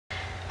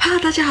Hello，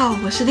 大家好，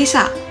我是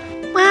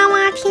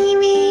Lisa。WaWa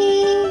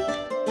TV。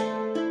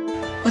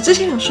我之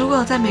前有说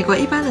过，在美国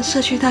一般的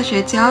社区大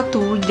学只要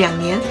读2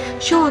年，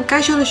修完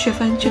该修的学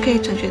分就可以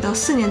转学到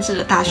4年制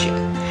的大学。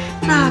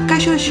那该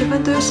修的学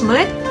分都有什么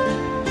嘞？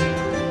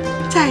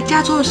在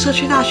加州的社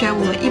区大学，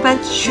我们一般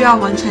只需要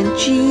完成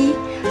GE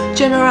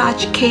General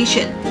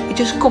Education， 也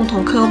就是共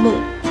同科目，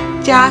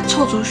加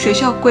凑足学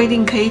校规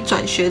定可以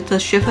转学的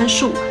学分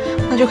数，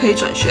那就可以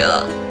转学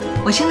了。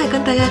我先来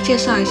跟大家介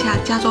绍一下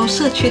加州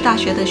社区大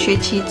学的学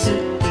期制。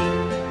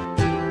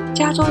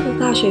加州的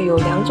大学有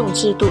2种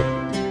制度，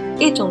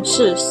一种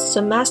是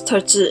semester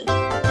制，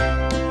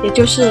也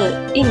就是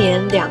1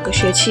年2个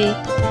学期；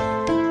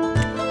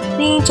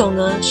另一种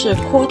呢是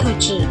quarter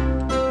制，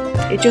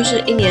也就是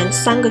1年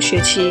3个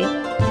学期。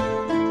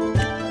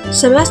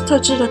semester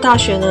制的大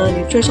学呢，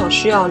你最少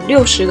需要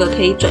60个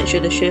可以转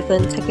学的学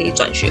分才可以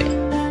转学。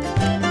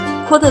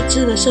quarter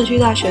制的社区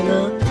大学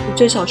呢，你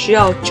最少需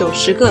要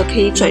90个可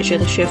以转学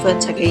的学分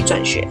才可以转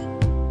学。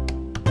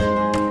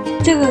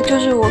这个就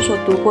是我所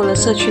读过的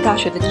社区大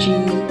学的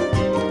GE，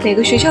 每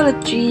个学校的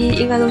GE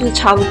应该都是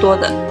差不多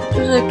的，就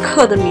是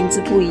课的名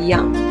字不一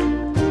样。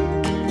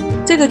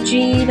这个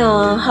GE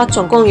呢，它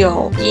总共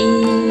有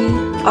1、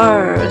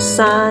2、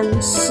3、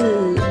4、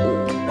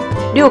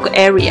5、6个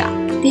area。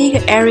第一个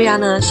area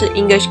呢是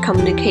English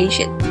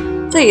Communication，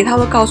 这里它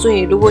会告诉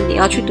你，如果你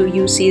要去读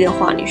UC 的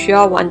话，你需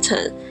要完成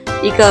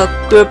一个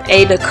Group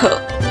A 的课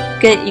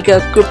跟一个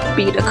Group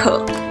B 的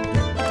课。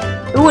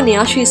如果你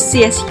要去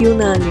CSU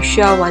呢，你需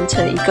要完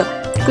成一个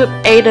Group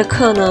A 的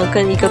课呢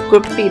跟一个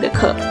Group B 的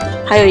课，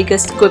还有一个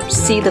Group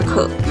C 的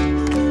课。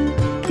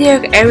第二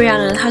个 area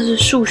呢，它是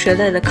数学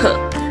类的课，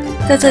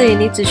在这里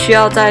你只需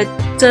要在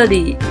这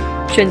里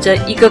选择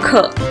一个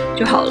课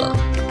就好了。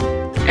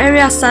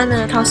Area 3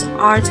呢，它是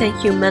Arts and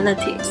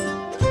Humanities，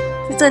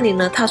 在这里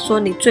呢，他说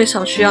你最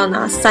少需要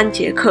拿3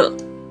节课，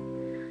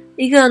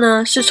一个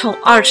呢是从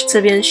Arts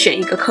这边选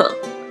一个课，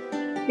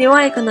另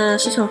外一个呢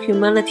是从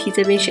Humanity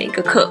这边选一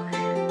个课，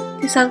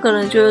第3个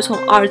呢就是从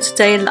Arts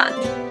这一栏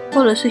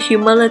或者是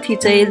Humanity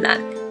这一栏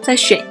再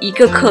选一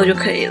个课就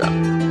可以了。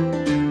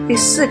第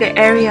4个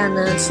area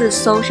呢是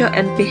Social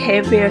and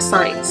Behavior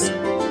Science，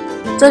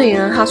 这里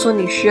呢他说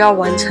你需要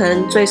完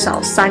成最少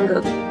3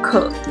个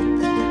课，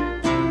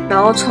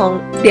然后从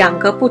2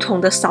个不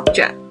同的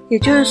subject， 也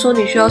就是说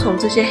你需要从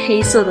这些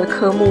黑色的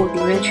科目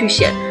里面去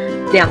选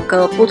2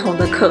个不同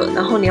的课，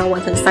然后你要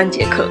完成3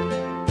节课。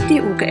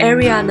第5个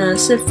area 呢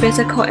是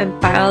Physical and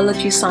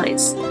Biology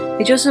Science，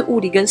 也就是物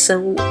理跟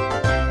生物。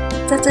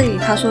在这里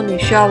他说你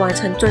需要完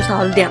成最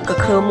少2个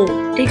科目，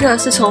一个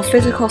是从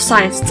Physical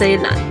Science 这一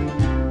栏，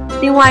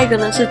另外一个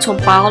呢是从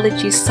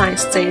Biology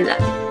Science 这一栏。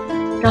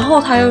然后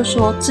他又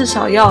说至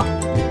少要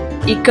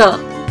一个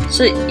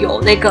是有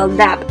那个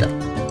lab 的，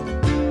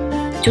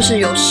就是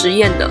有实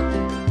验的，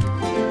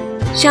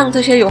像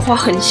这些有画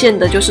横线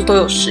的就是都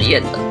有实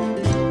验的。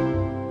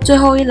最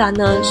后一栏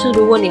呢是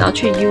如果你要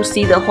去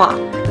UC 的话，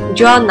你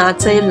就要拿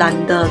这一栏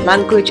的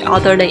Language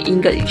Other than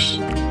English，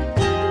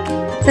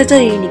 在这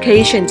里你可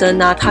以选择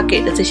拿他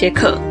给的这些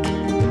课，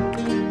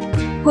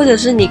或者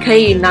是你可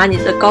以拿你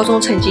的高中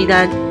成绩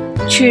单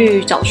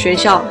去找学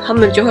校，他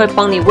们就会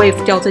帮你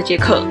waive 掉这节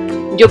课，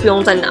你就不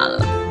用再拿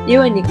了，因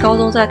为你高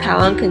中在台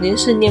湾肯定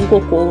是念过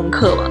国文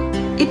课嘛。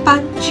一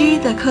般 GE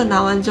的课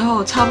拿完之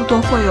后，差不多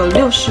会有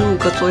65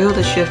个左右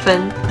的学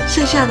分，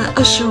剩下的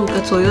25个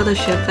左右的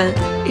学分，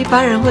一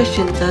般人会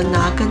选择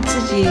拿跟自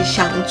己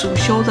想主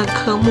修的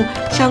科目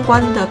相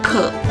关的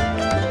课。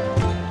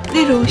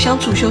例如想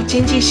主修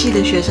经济系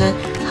的学生，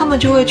他们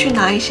就会去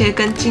拿一些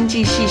跟经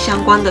济系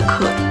相关的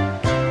课。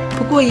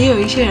不过也有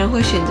一些人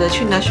会选择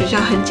去拿学校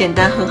很简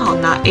单、很好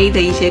拿 A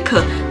的一些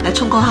课来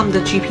冲高他们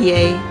的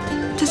GPA。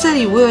在这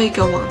里我有一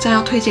个网站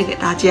要推荐给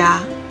大家。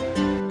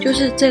就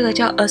是这个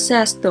叫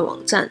Access 的网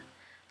站，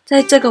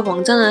在这个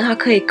网站呢，它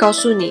可以告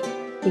诉你，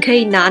你可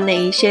以拿哪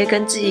一些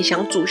跟自己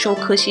想主修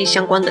科系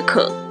相关的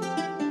课。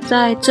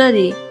在这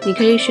里，你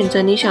可以选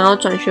择你想要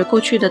转学过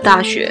去的大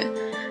学，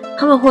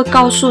他们会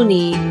告诉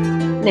你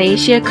哪一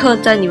些课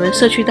在你们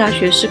社区大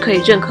学是可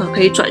以认可、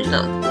可以转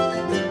的。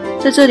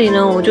在这里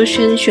呢，我就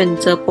先选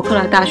择伯克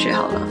莱大学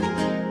好了。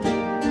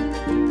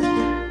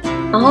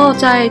然后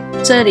在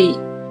这里，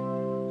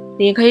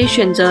你可以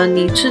选择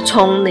你是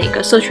从哪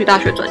个社区大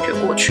学转学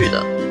过去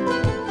的。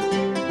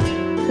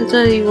在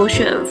这里我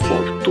选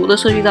我读的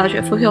社区大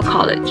学 Foothill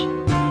College，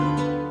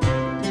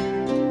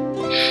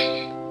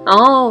 然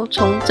后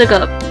从这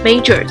个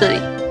major 这里，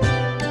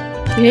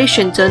你可以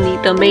选择你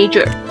的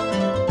major。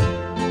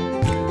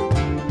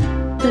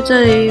在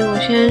这里我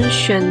先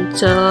选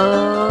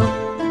择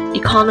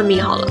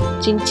economy 好了，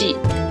经济。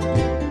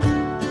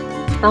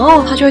然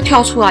后它就会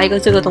跳出来一个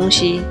这个东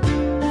西。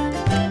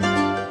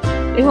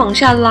你往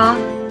下拉，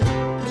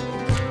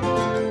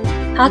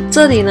它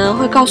这里呢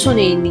会告诉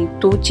你，你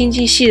读经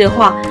济系的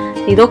话，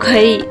你都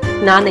可以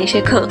拿哪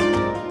些课。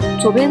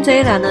左边这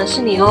一栏呢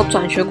是你要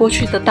转学过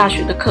去的大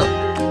学的课，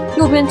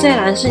右边这一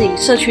栏是你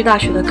社区大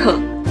学的课，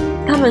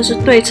它们是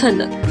对称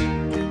的。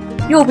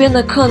右边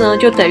的课呢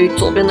就等于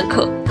左边的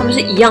课，它们是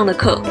一样的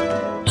课。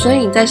所以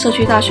你在社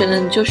区大学呢，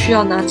你就需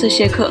要拿这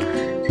些课。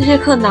这些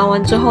课拿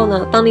完之后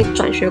呢，当你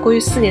转学过去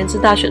4年制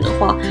大学的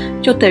话，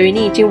就等于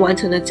你已经完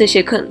成了这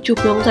些课，就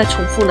不用再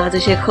重复拿这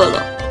些课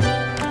了。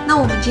那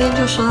我们今天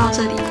就说到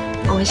这里，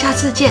我们下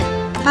次见，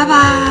拜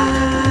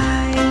拜。